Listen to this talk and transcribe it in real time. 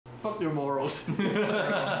fuck your morals.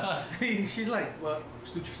 She's like, well,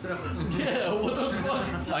 suit yourself. Yeah, what the fuck?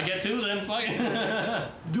 I get two then, fuck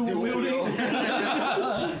it. Dual wielding.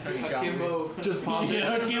 Kimbo. Just pop it.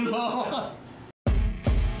 Yeah, Kimbo.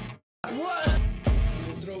 What?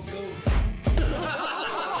 Throw go.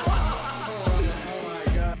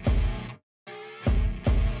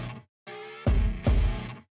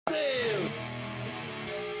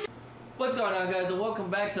 What's going on, guys, and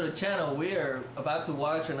welcome back to the channel. We're about to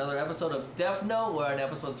watch another episode of Death Note. We're on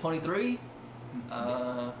episode 23.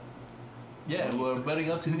 Yeah, we're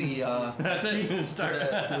building up to the That's it. You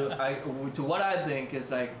start. to what I think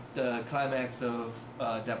is like the climax of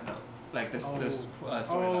Death Note, like this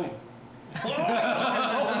storyline.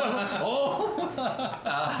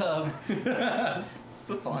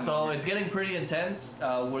 So it's getting pretty intense.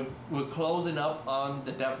 We're closing up on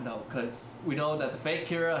the Death Note because we know that the fake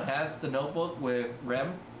Kira has the notebook with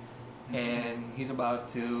Rem, and he's about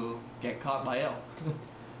to get caught by L.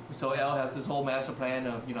 So L has this whole master plan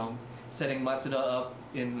of, you know, setting Matsuda up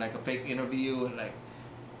in like a fake interview and like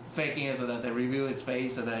faking it so that they reveal his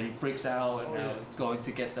face so that he freaks out, and it's going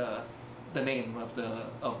to get the name of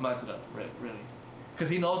Matsuda, really, because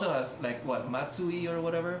he also has like what, Matsui or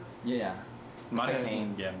whatever. Yeah.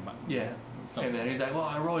 Name. Yeah. Something. And then he's like, well,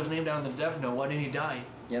 I wrote his name down in the Death Note. Why didn't he die?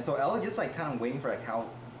 Yeah, so L just like kind of waiting for like how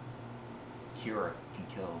Kira can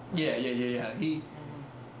kill. Yeah. He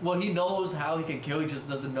knows how he can kill. He just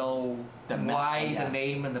doesn't know the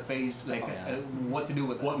name and the face, like what to do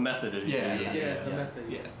with it. What method is Yeah, the method.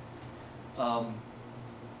 Yeah.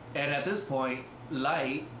 And at this point,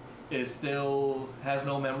 Light still has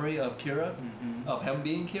no memory of Kira, of him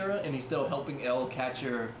being Kira, and he's still helping L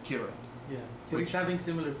capture Kira. Yeah, he's having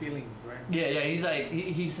similar feelings, right? Yeah. He's like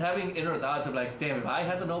he's having inner thoughts of like, damn, if I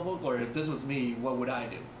had the notebook, or if this was me, what would I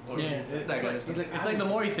do? Or Yeah, that kind of stuff. it's like the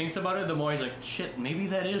more he thinks about it, the more he's like, shit, maybe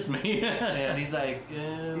that is me. And he's like,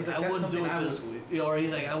 I wouldn't do it this way. Or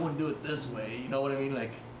he's like, I wouldn't do it this way. You know what I mean?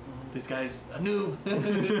 Like, this guy's a noob. And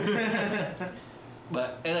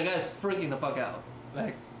the guy's freaking the fuck out.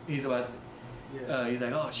 Like, he's about to, he's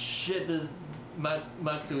like, oh shit, this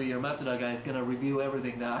Matsui or Matsuda guy is gonna review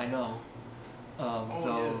everything that I know.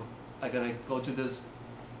 I gotta go to this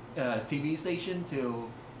TV station to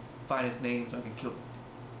find his name so I can kill him.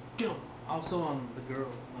 Kill him. Also, the girl,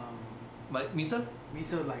 Misa?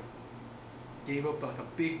 Misa, like, gave up like a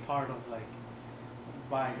big part of like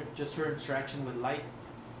by just her interaction with Light.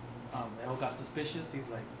 El got suspicious. He's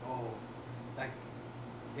like, oh, like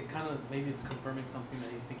it kind of maybe it's confirming something that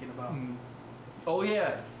he's thinking about. Oh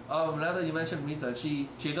yeah. Now that you mentioned Misa, she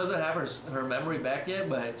doesn't have her memory back yet,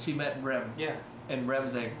 but she met Rem. Yeah. And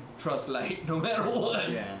Rem's like, trust Light no matter what.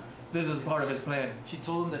 Yeah. This is part of his plan. She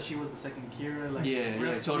told him that she was the second Kira. Like,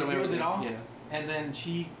 told him everything. It all. Yeah. And then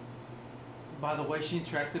she, by the way she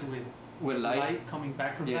interacted with Light coming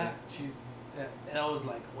back from that, she's Elle was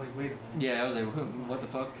like, wait a minute. Yeah, I was like, what the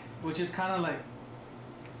fuck? Which is kind of like,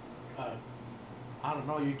 I don't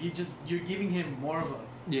know. You're giving him more of a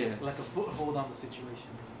like a foothold on the situation.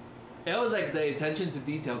 It was like the attention to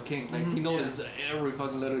detail king. Like he notices every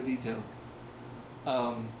fucking little detail.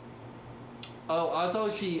 Also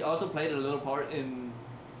she also played a little part in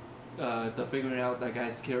the figuring out that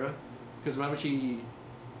guy's Kira, because remember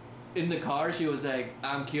in the car she was like,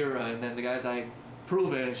 I'm Kira, and then the guy's like,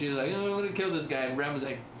 prove it, and she's like, I'm gonna kill this guy, and Rem was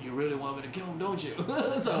like, you really want me to kill him, don't you?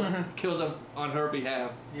 So kills him on her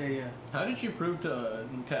behalf. Yeah. How did she prove to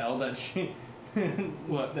Elle that she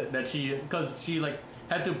that she, because she like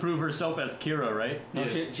had to prove herself as Kira, right? No,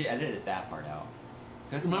 she edited that part out.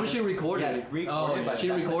 Remember she recorded it.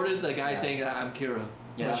 She recorded the guy saying that I'm Kira.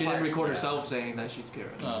 Yeah, but she didn't record herself saying that she's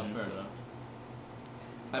Kira. Oh, fair enough.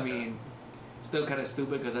 I mean, still kind of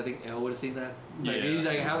stupid because I think Elle would have seen that. Like, Yeah. he's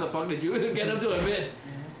like, how the fuck did you get him to admit?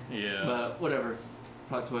 Yeah. But whatever.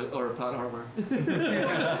 Plot twist or plot armor.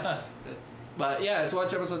 But yeah, let's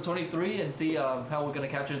watch episode 23 and see how we're gonna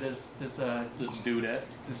capture this dudette.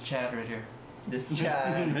 This Chad right here. This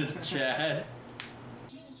Chad. This Chad.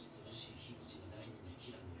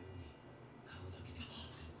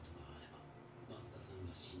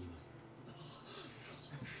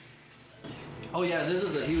 Oh yeah, this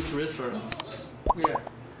is a huge risk for him. Yeah.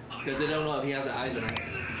 Because they don't know if he has the eyes or not.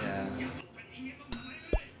 Yeah.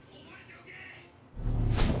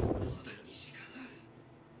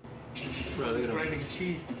 Bro, look at him. Grinding his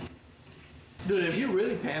teeth. Dude, if he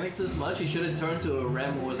really panics this much, he should have turned to a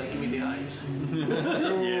Rem and was like, give me the eyes.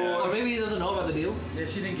 Yeah. Or maybe he doesn't know about the deal. Yeah,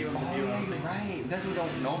 she didn't give him the deal. I don't think. Right, because we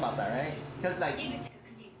don't know about that, right? Because like,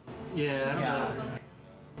 Yeah, I don't know.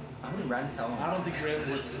 I mean, Ren tell him. I don't think Red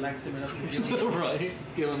was lax enough to give him. Right.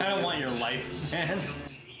 Give him I don't want your life, man.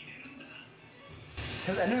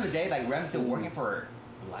 Because at the end of the day, like Rem's still working for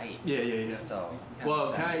Light. Yeah. So.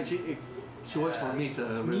 Well, Kai, she works for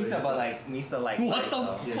Misa. Really. Misa, but like Misa, like. What the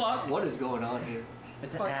so. fuck? What is going on here?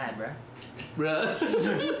 It's an ad, bruh.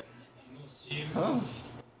 Bruh. Huh?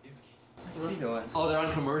 What's he doing? Oh, they're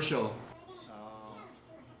on commercial. Oh.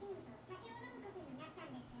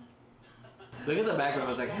 Look at the background. It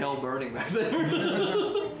was like hell burning back there.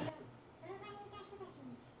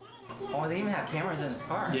 Oh, they even have cameras in his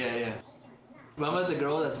car. Yeah. Remember the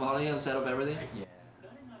girl that's following him set up everything? Yeah.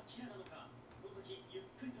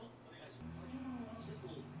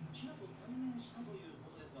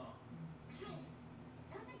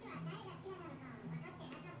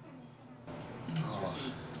 Oh.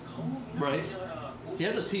 Right. He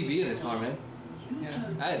has a TV in his car, man. Yeah.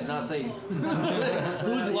 That is not safe.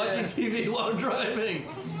 Who's watching TV while driving?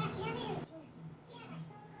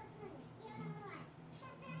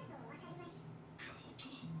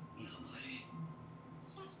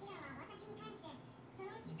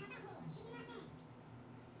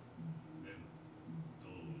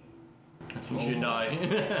 You should die.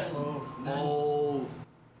 Oh.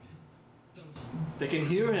 They can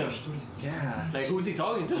hear him. Yeah. Like, who's he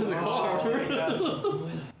talking to in the car? Oh my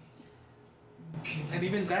God. And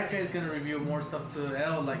even that guy's gonna reveal more stuff to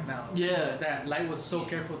L like now. Yeah. That Light was so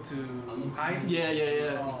careful to hide.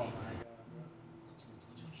 Yeah. Oh my God.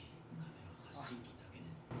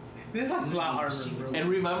 This is a lot harder, bro. And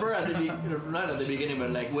remember at the not at the beginning,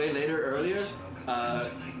 but like way later, earlier,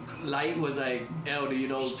 Light was like, "El, do you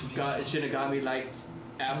know God should have got me like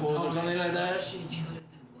apples or something like that?"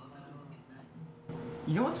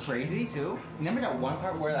 You know what's crazy too? Remember that one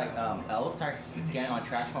part where like L starts getting on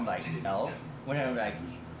track from like L when like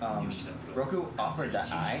Roku offered the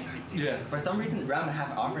eye. Yeah. For some reason, Ram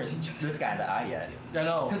haven't offered this guy the eye yet. I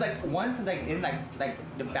know. Cause like once like in like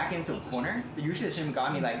the back into a corner, usually the Shin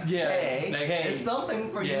got me like, Yeah, hey, like, hey. it's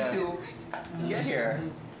something for Yeah. you to get here.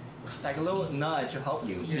 Like a little nudge to help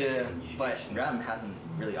you. Yeah. But Ram hasn't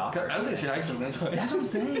really offered. I don't think she likes him. That's why. That's what I'm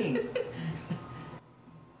saying. It's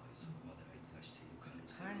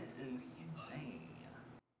kind of insane.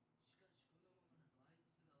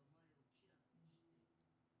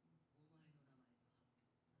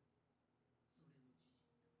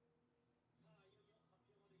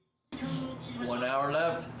 One hour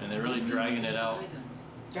left. And they're really dragging it out.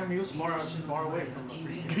 I mean, he was far away from the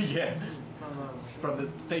freaking. Yeah. From From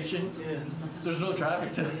the station. yeah. There's no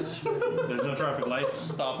traffic to. There's no traffic lights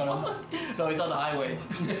stopping them. No, he's on the highway.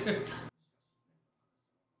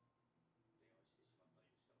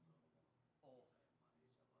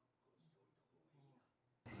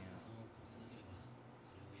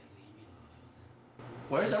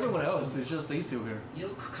 Where's everyone else? It's just these two here.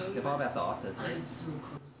 They're probably at the office, right?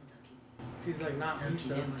 She's like, not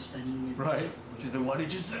Misa. Right. She's like, what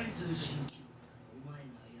did you say?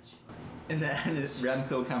 And then Ram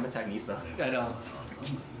still can't protect Nisa. I know.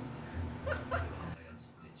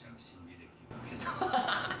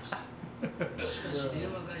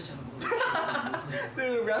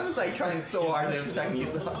 Dude, Ram is like trying so hard to protect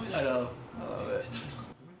Nisa. I know. I love it.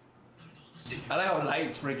 I like how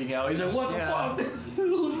Light's freaking out. He's like, what Yeah. the fuck?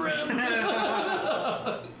 Who's Rem?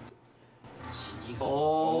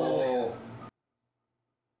 Oh.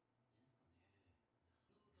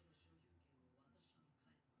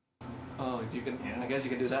 Oh, you can. I guess you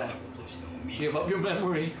can do that. Give up your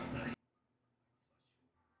memory.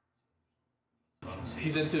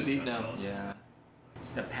 He's in too deep now. Yeah.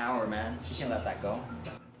 It's the power, man. You can't let that go.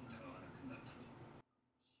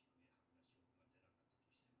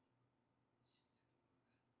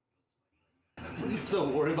 He's still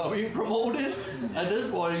worried about being promoted. At this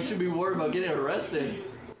point, he should be worried about getting arrested.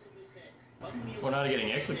 We're not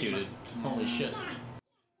getting executed. Holy shit.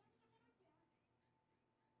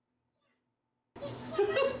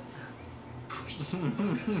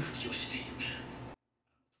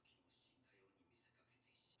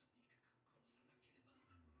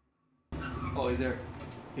 Oh, he's there.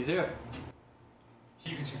 He's here.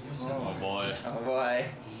 Oh boy. Oh boy.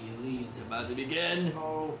 It's about to begin.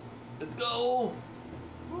 Oh, Let's go.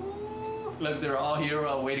 Look, they're all here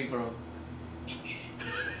waiting for him.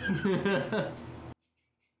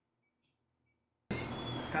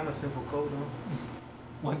 it's kind of simple code, huh?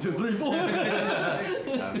 1, 2, 3, 4.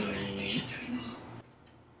 I mean,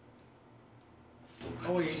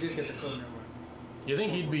 Oh, you did get the code, never mind. You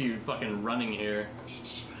think he'd be fucking running here?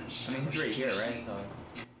 he's right here, right? So.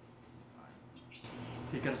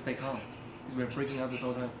 You gotta stay calm. He's been freaking out this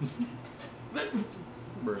whole time.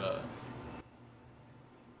 Bruh.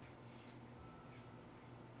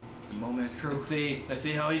 The moment of truth. Let's see. Let's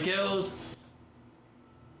see how he kills.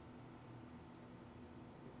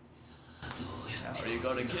 How are you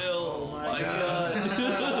gonna kill? Oh my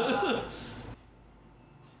God.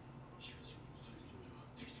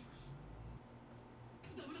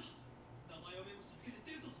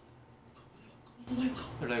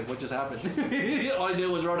 They're like, what just happened? All I did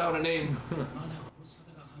was wrote down a name. まだ殺し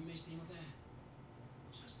方が判明していません。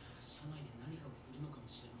もしかしたら社内で何かをするのかも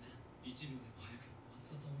しれません。一部でも早く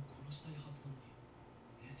松田さんを殺したいはずなのに。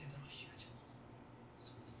冷静だろ、樋口も。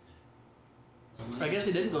そうですね。 I guess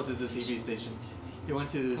he didn't go to the TV station. He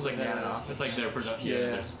went to It's like some kind their, of- it's like their production.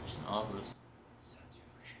 Yeah. Their office.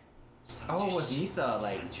 Oh, it was Nisa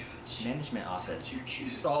like management office.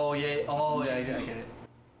 Oh yeah, I get it.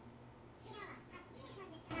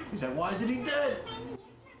 He's like, why isn't he dead?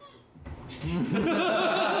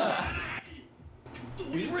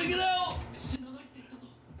 He's freaking out. 死なないって言っ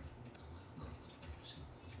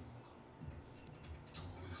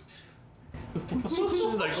たぞ。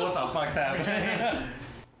 She's like, what the fuck's happening?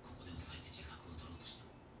 ここで抑えて自覚を取ろうとした。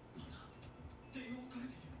また電話をかけ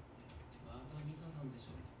ている。またミサさんで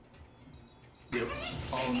しょう。 Yep.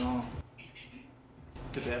 Oh no.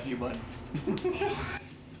 Hit the F button.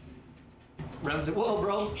 Rem's like, whoa,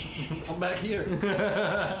 bro, I'm back here.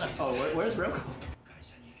 Oh, where's Rem? 会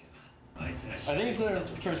社に行けばあいつが I think it's the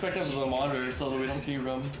perspective of the monitor so that we don't see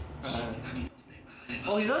Rum.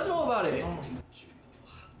 Oh, he does know about it.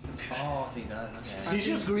 Oh, so he does. Okay. He's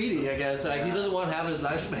just greedy, I guess. Like, he doesn't want to have his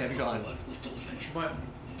lifespan gone. But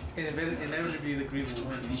inevitably the greed will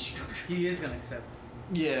win. He is gonna accept.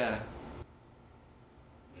 Yeah.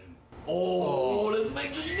 Oh, let's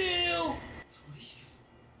make the deal.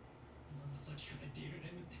 なんださっきから言っている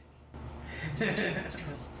レムって。天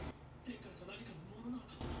からか何かのものなのか。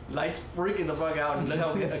 Light's freaking the fuck out. Look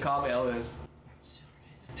how calm Elle is.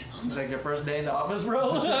 It's like your first day in the office,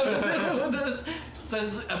 bro. I've been doing this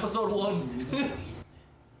since episode 1. ま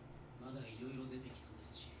だいろいろ出てきそうで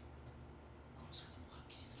すし、殺し方もはっ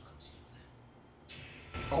きりするかもしれま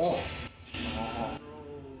せん。 Oh.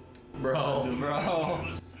 Bro.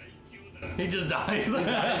 He just dies.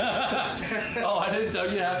 Oh, I didn't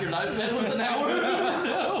tell you half your lifespan was an hour.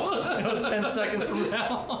 It was 10 seconds from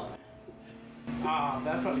now. Ah,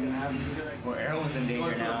 that's probably gonna happen. He's gonna be like, Well, everyone's in going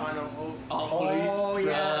danger for the now. final. Oh, police. Oh,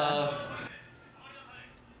 yeah.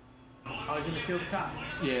 Oh, he's gonna kill the cop.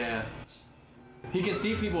 Yeah. He can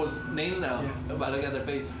see people's names now Yeah. by looking at their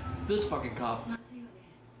face. This fucking cop. まずいわね。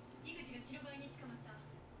井口が白バイに捕まった。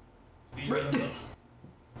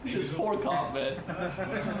 This poor cop, man.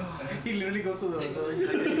 He literally goes to the door. He's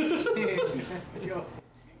like, yo.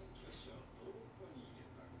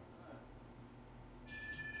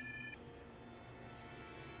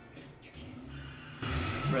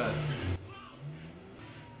 Bruh.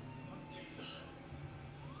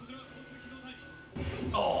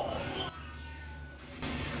 Oh.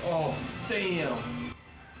 Oh, damn.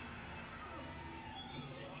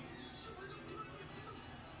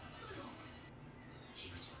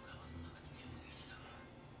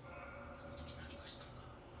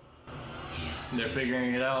 They're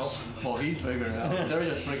figuring it out. Well, he's figuring it out. They're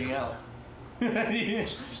just freaking out.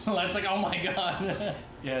 That's like, oh my god.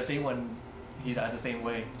 Yeah, see when he died the same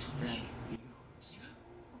way.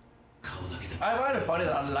 顔だけで I find it funny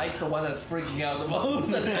that I like the one that's freaking out the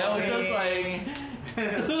most, and Elle's just like,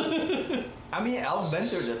 I mean, Al been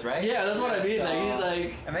through this, right? yeah, that's what I mean. Like he's So,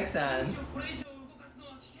 like, it makes sense. これ以上動かすの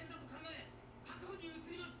は危険だと考え確保に移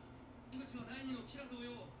ります井口は第二のキラ同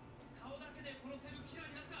様顔だけで殺せるキラ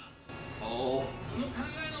になった oh, その考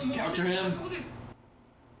えのもと Capture him. こうです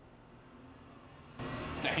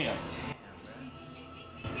Damn.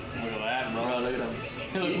 Look at that, bro. bro, look at him.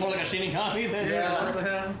 It looks more like a Shinigami than Yeah, what the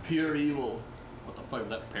hell? Pure evil. What the fuck is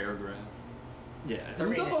that paragraph? Yeah, So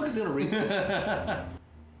who the read it. fuck is gonna read this?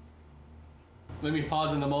 Let me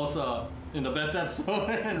pause in the most in the best episode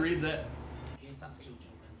and read that. 警察庁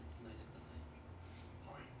長官につないでくだ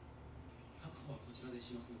さい確保はこちらで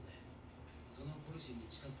しますのでそのポルシェに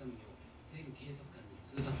近づかぬよう全警察官に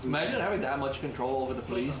通達 Imagine having that much control over the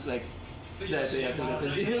police, like that they have to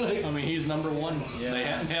listen to you. Like, I mean, he's number one. Yeah.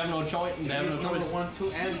 They have no choice. They have He's no number choice. 1,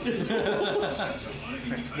 2, and it's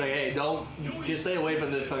like, hey, don't, just stay away from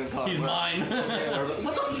this fucking car. He's bro. mine.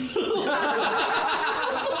 What the?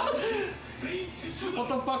 What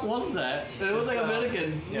the fuck was that? It was like a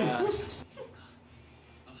mannequin. Yeah.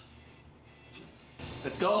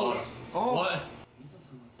 Let's go, Oh. What? ミサさ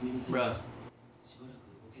んはすみません bruh. しばらく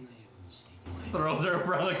動けないようにしていて Throws her in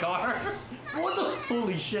front of the car. What the?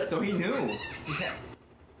 Holy shit. So he knew. He can't.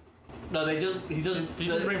 No, he just He's just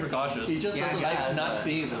being precautious. he just Yeah, doesn't yeah, like not but-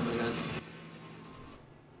 seeing them, I guess.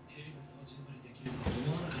 ヘリが操縦までできるとは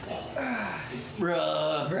思わなかった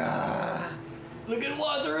Bruh. Bruh. Look at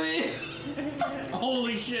Watery.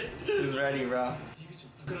 Holy shit. He's ready, bro. 樋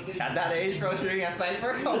At that age, bro, shooting a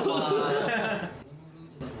sniper? Come on.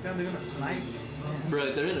 Damn, they're gonna snipe this, man.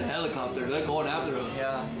 Bro, they're in a helicopter. They're going after him.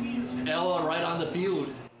 Yeah. Ella right on the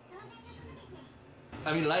field.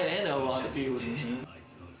 I mean, Light and Ella on the field. Mm-hmm.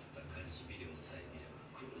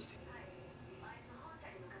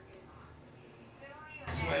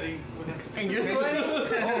 Sweating. And you're sweating?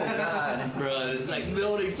 Oh, God. Bro, it's like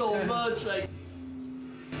building so much. Like,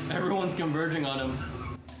 Everyone's converging on him.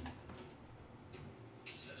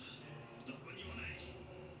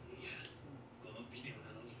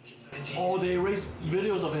 oh, they erased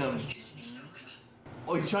videos of him.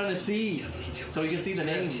 Oh, he's trying to see, so he can see the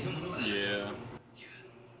name. Yeah.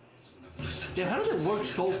 Damn, how does it work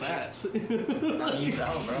so fast? He's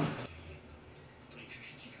out, bro.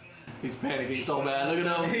 He's panicking so bad. Look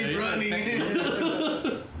at him. He's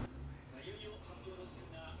running.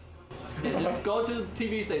 Yeah, just go to the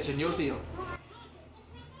TV station. You'll see him.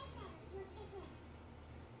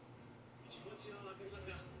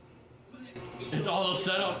 It's all a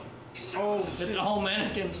setup. Oh, It's shit. all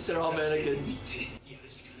mannequins. They're all mannequins.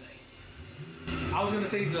 I was gonna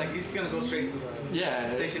say he's gonna go straight to the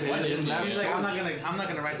Yeah. station. and He's his last like, I'm coach. not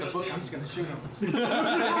gonna write the book. I'm just gonna shoot him.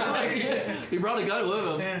 He brought a gun with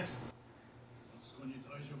him. Yeah.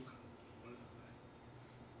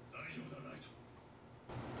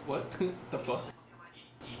 What the fuck?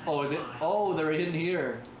 Oh, they're in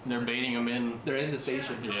here. They're baiting him in. They're in the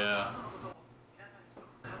station. Yeah.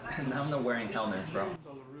 And now they're wearing helmets, bro.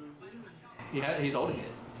 He's holding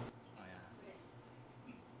it.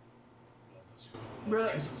 Oh,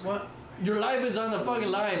 Bruh, What? your life is on the fucking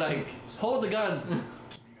line. Like, hold the gun.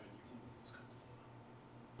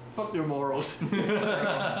 Fuck your morals.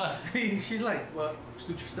 She's like, well,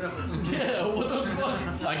 shoot yourself. Yeah, what the fuck?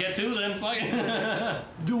 I get two then, fuck it.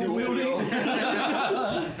 Dual wielding.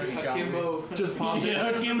 Kimbo. Just popped it.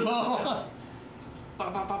 Yeah, Kimbo. Ba,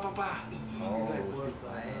 ba, ba, ba, ba. Oh, like, what super the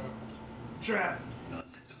quiet. Trap.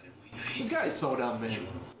 This guy is so dumb, man.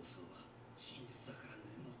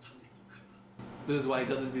 This is why he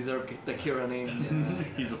doesn't deserve the Kira name.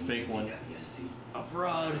 He's a fake one. A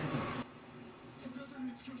fraud.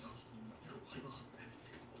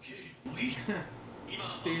 He's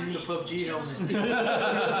in the PUBG helmet.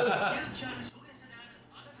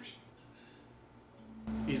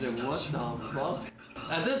 He's like, what the fuck?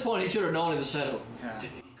 At this point, he should have known it's a setup. Yeah.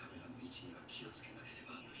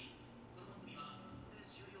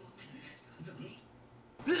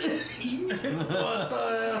 What the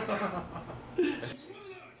hell?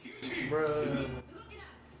 Bruh.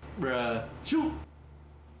 Bruh. Shoot!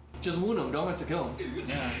 Just wound him, don't have to kill him.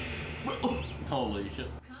 Yeah. Holy shit.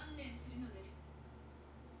 観念するの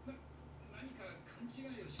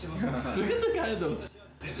で Look at the guy in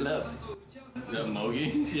the left. That's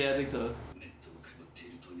Mogi. Yeah, I think so.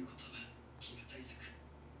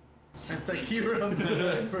 It's like Kira.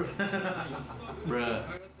 Bruh.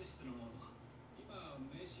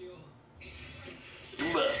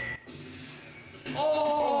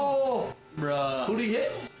 Oh! Bruh. Who did he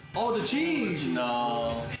hit? Oh, the cheese!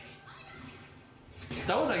 No.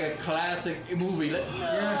 That was like a classic movie. Like,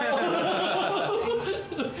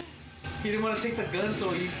 He didn't want to take the gun, so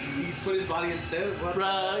he put his body instead. What?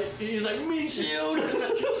 bruh, he's like, me shield!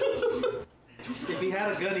 If he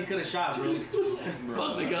had a gun, he could have shot, bro.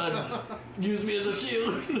 Fuck the gun. Use me as a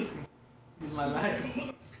shield. My life.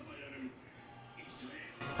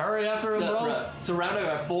 Hurry after him, Yeah, bro. bruh. Surrounded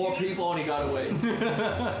by 4 people and he got away.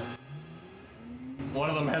 One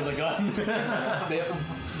of them has a gun.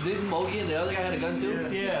 Didn't Mogi and the other guy had a gun too?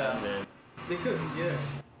 Yeah. They could, yeah.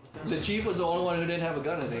 The chief was the only one who didn't have a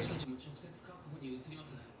gun, I think. 私たちも直接確保に移ります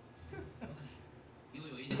またね用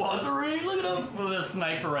意はいいですか Watering, look at him! With a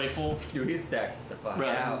sniper rifle. Dude, he's decked the fuck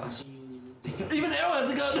Bruh. out. 信用に持っていく Even Arrow has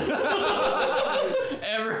a gun!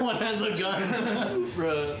 Everyone has a gun.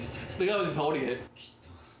 Bruh. Look how he's holding it.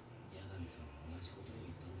 八神さん同じことを言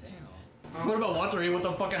ったんですよね What about Watery with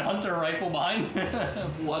the fucking hunter rifle behind?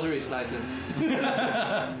 Water is license.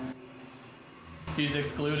 He's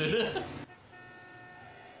excluded.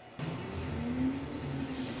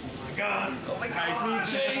 God. Oh my High god.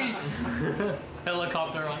 speed chase!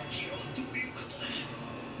 Helicopter on.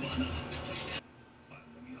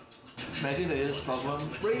 Imagine they just fuck one.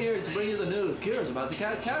 Bring here to bring you the news. Kira's about to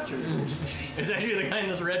capture you. It's actually the guy in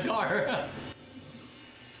this red car.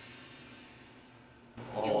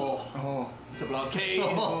 Oh, Oh. it's a blockade.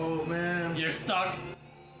 Oh, man. You're stuck.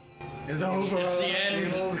 It's over. It's the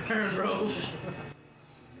end. Game over, bro.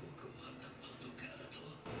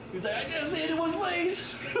 He's like, I can't see anyone's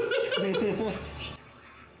face.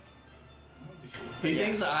 He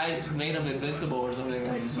thinks the eyes made him invincible or something.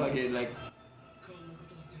 Like fucking like.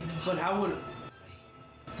 But how would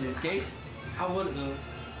She escaped. How would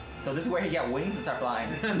So this is where he get wings and start flying.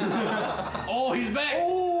 Oh, he's back.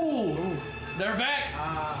 Oh, they're back.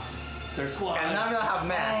 Their squad. And none of them have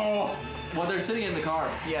masks. Oh, Well, they're sitting in the car.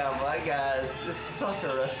 Yeah, my guys, this is such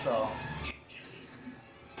a risk though.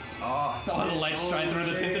 Oh, oh, the lights shine through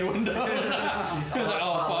the tinted window. He's like,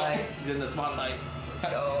 oh fuck, spotlight. He's in the spotlight.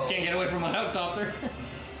 Go. can't get away from a helicopter.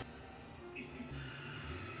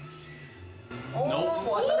 Oh, Nope.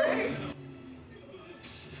 what three?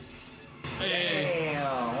 Hey,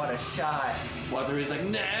 Damn, what a shot. Walter is like,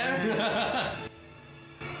 nah.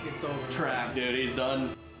 it's over? Trapped. dude, he's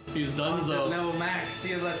done. He's done He's at so. level max.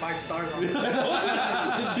 He has like 5 stars on it.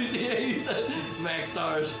 GTA, he said max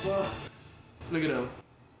stars. Well, Look at him.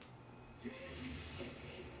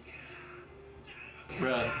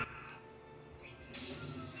 Bruh.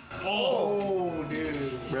 Oh, oh, dude.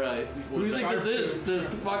 Bruh. Who do you think this is? This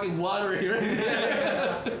fucking water here.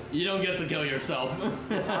 you don't get to kill yourself.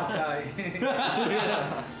 It's Hawkeye.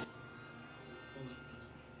 Yeah.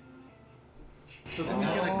 So to me,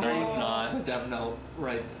 he's gonna No, graze. it's not. The Death Note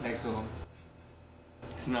right next to him.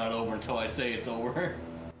 It's not over until I say it's over.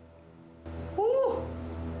 Woo!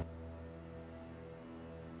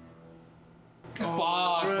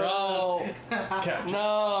 Fuck, bro.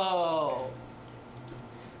 No.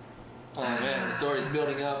 Oh man, the story's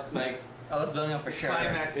building up. Like Oh, it's building up for trailer.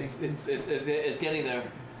 Climaxing. it's getting there.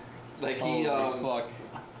 Like he Holy fuck.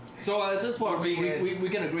 So at this point, we Big we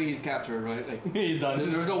can agree he's captured, right? Like He's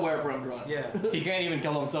done. there's nowhere for him to run. Yeah. He can't even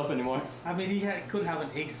kill himself anymore. I mean, he could have an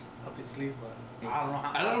ace up his sleeve, but I don't know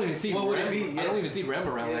how. I don't even see What would it Rem. be? I don't Yeah. even see Rem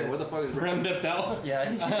around. Yeah. Like, where the fuck is Rem? Rem dipped out. Yeah,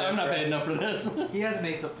 he's I'm not paying enough for this. He has an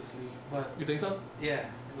ace up his sleeve, but You think so? yeah,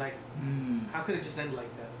 like, how could it just end like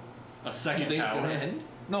that? A You second think it's power. gonna end?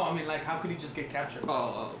 No, I mean, like, how could he just get captured?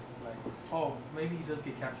 Oh, Like, oh, maybe he does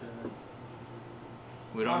get captured. And then.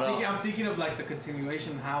 We don't know. I'm thinking of like the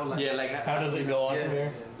continuation, how like. yeah. Like How does it go on Yeah, from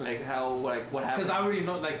here? Like how? Like what happens? Because I already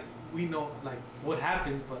know, like, we know, like, what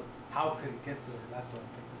happens, but how could it get to it? That's what I'm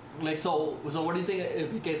thinking. Like so. What do you think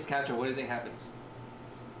if he gets captured? What do you think happens?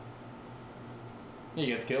 He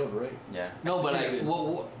gets killed, right? Yeah. No, but like,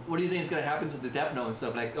 what do you think is gonna happen to the Death Note and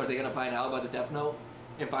stuff? Like, are they gonna find out about the Death Note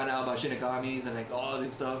and find out about Shinigami's and like all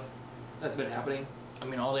this stuff that's been happening? I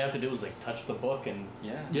mean, all they have to do is like touch the book and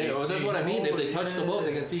Yeah. Yeah, well, that's what I mean. If they touch the yeah. book,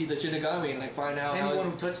 they can see the Shinigami and like find out how. Anyone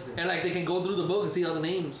It's, who touches it, and like they can go through the book and see all the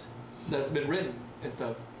names that's been written and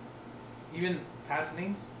stuff. even past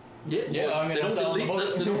names. Yeah, Yeah, well, I mean, they don't that's all delete the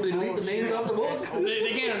book. they don't delete the Oh, names shit. off the book.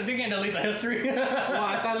 they can't delete the history. Well,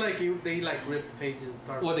 I thought like they like rip the pages and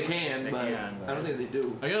start. Well, they can, They but can, but- I don't think they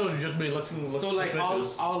do. I guess it would just be looking So like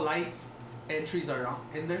suspicious. all lights entries are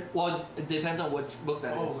in there. Well, it depends on which book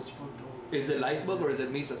that is. Oh, which book? Is it Light's book or is it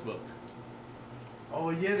Misa's book?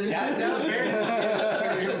 Oh yeah, there's Yeah, that's a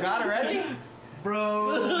very You got it ready?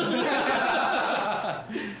 bro.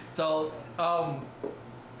 So,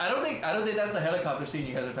 I don't think that's the helicopter scene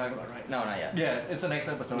you guys are talking about, right? No, not yet. Yeah, it's the next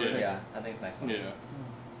episode. I think. Yeah, I think it's next one.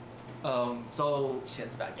 Yeah. So,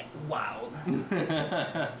 Shit's about to get wild.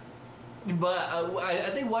 but I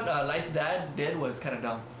think what Light's dad did was kind of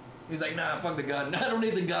dumb. He's like, nah, fuck the gun. I don't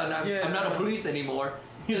need the gun. I'm not a police anymore.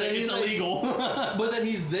 He's like, it's illegal. But then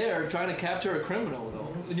he's there trying to capture a criminal, though.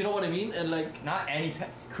 You know what I mean? And like, Not any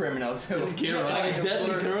criminal too. It's Kira. like a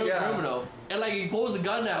deadly Yeah. criminal. And like he pulls the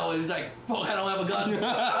gun out and he's like, fuck, I don't have a gun.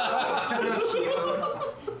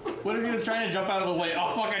 What if he was trying to jump out of the way?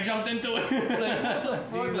 Oh fuck! I jumped into it. Like, what the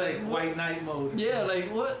fuck? He's like what? white knight mode. Yeah,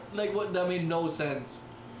 like what? Like what? That made no sense.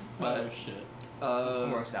 Oh But shit.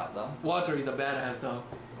 Works out though. Walter, he's a badass though.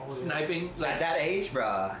 Oh, yeah. Sniping, like At that age,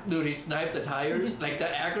 bruh. dude, he sniped the tires, like the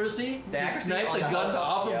accuracy. The he accuracy sniped on the the gun helicopter,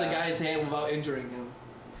 off of the yeah. guy's hand without injuring him.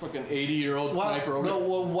 Fucking 80-year-old While, sniper over no, there.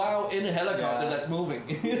 well, while in a helicopter Yeah. that's moving.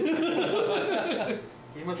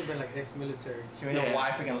 He must have been like ex-military. She made Yeah. a why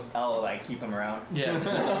freaking L like keep him around. Yeah,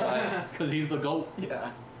 Because he's the goat. Yeah.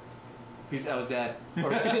 he's El's dad.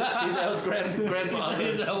 Or he's El's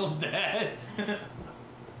grandfather. He's El's dad.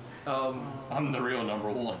 I'm the real number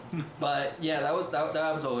one. But yeah, that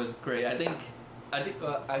episode was great. I think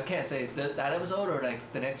I can't say that episode or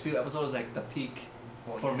like the next few episodes like the peak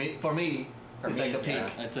for me. For me, it's me, like the peak. yeah.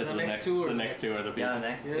 That's it. The The next next two or the the next two are the Yeah, people. the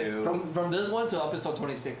next Yeah. two. From this one to episode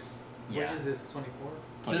 26. Yeah. Which is this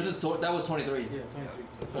 24? That was 23. Yeah, 23.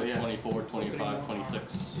 So yeah. 24, 25,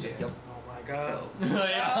 26. Yep. Oh my god. So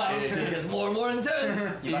Yeah. it just gets more and more intense.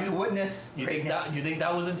 You about to witness You think greatness.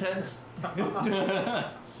 that was intense?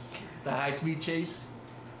 The high speed chase,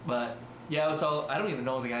 but yeah. So I don't even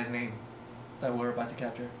know the guy's name that we're about to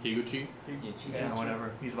capture. Higuchi. Yeah,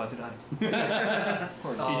 whatever. He's about to die.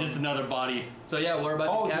 He's just another body. So yeah, we're about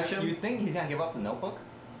Oh, to catch him. you think he's gonna give up the notebook?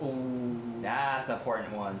 Ooh. That's the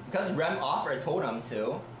important one. Because Rem told him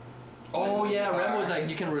to. Oh yeah, Rem was like,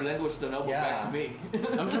 you can relinquish the notebook back to me.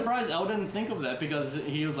 I'm surprised El didn't think of that because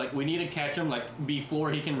he was like, we need to catch him like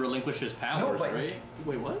before he can relinquish his powers, but- right?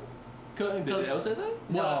 Wait, what? Did Did El say that?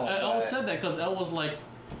 Well, No, El but- said that because El was like,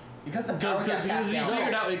 Because the because power got he passed down.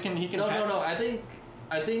 figured out he can No, pass. no, no. I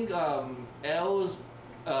think L's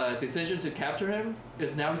decision to capture him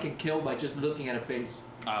is now he can kill by just looking at a face.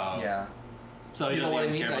 Oh. Yeah. So he You know doesn't what I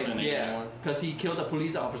even mean? care about Like, the name yeah, anymore. because he killed a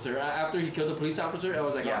police officer. After he killed the police officer, I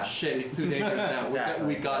was like, Yeah. oh shit, he's too dangerous now. Exactly,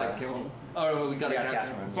 We gotta yeah. kill him. Or we gotta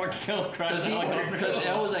capture him. Fuck kill crash. Because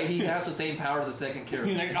L was like, he has the same powers as second He's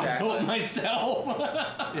Kira. like, I'll do it myself.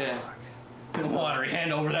 Yeah. Watery,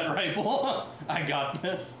 hand over that rifle. I got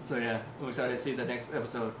this. So yeah, I'm excited to see the next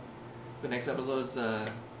episode. The next episode is the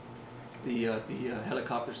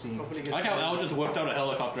helicopter scene. Hopefully, I like how Al just whipped out a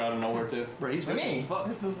helicopter out of nowhere too. Bro, he's For rich me, as fuck.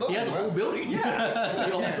 this is He has a whole building. Yeah.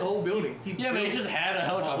 He owns a whole building. Yeah, but he just had a a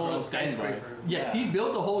helicopter whole on standby. skyscraper. Yeah, he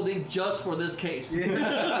built the whole thing just for this case.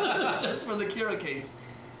 Just for the Kira case.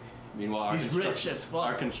 Meanwhile, our, He's rich as fuck.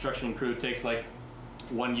 our construction crew takes like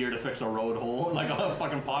 1 year to fix a road hole, like a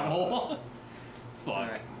fucking pothole. Fuck.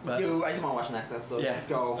 Alright. But- Dude, I just want to watch the next episode. Yeah, Let's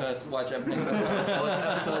go. Let's watch next episode.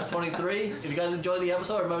 Episode 23. If you guys enjoyed the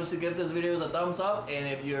episode, remember to give this video a thumbs up. And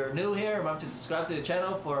if you're new here, remember to subscribe to the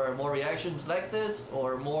channel for more reactions like this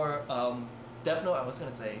or more Death Note. I was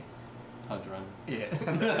gonna say, Hadron.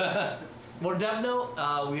 yeah, more Death Note.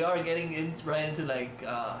 We are getting right into like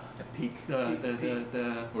The peak.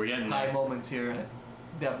 the We're getting high there. moments here at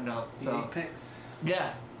Death Note. The So apex.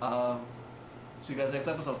 yeah, see you guys next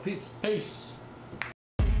episode. Peace. Peace.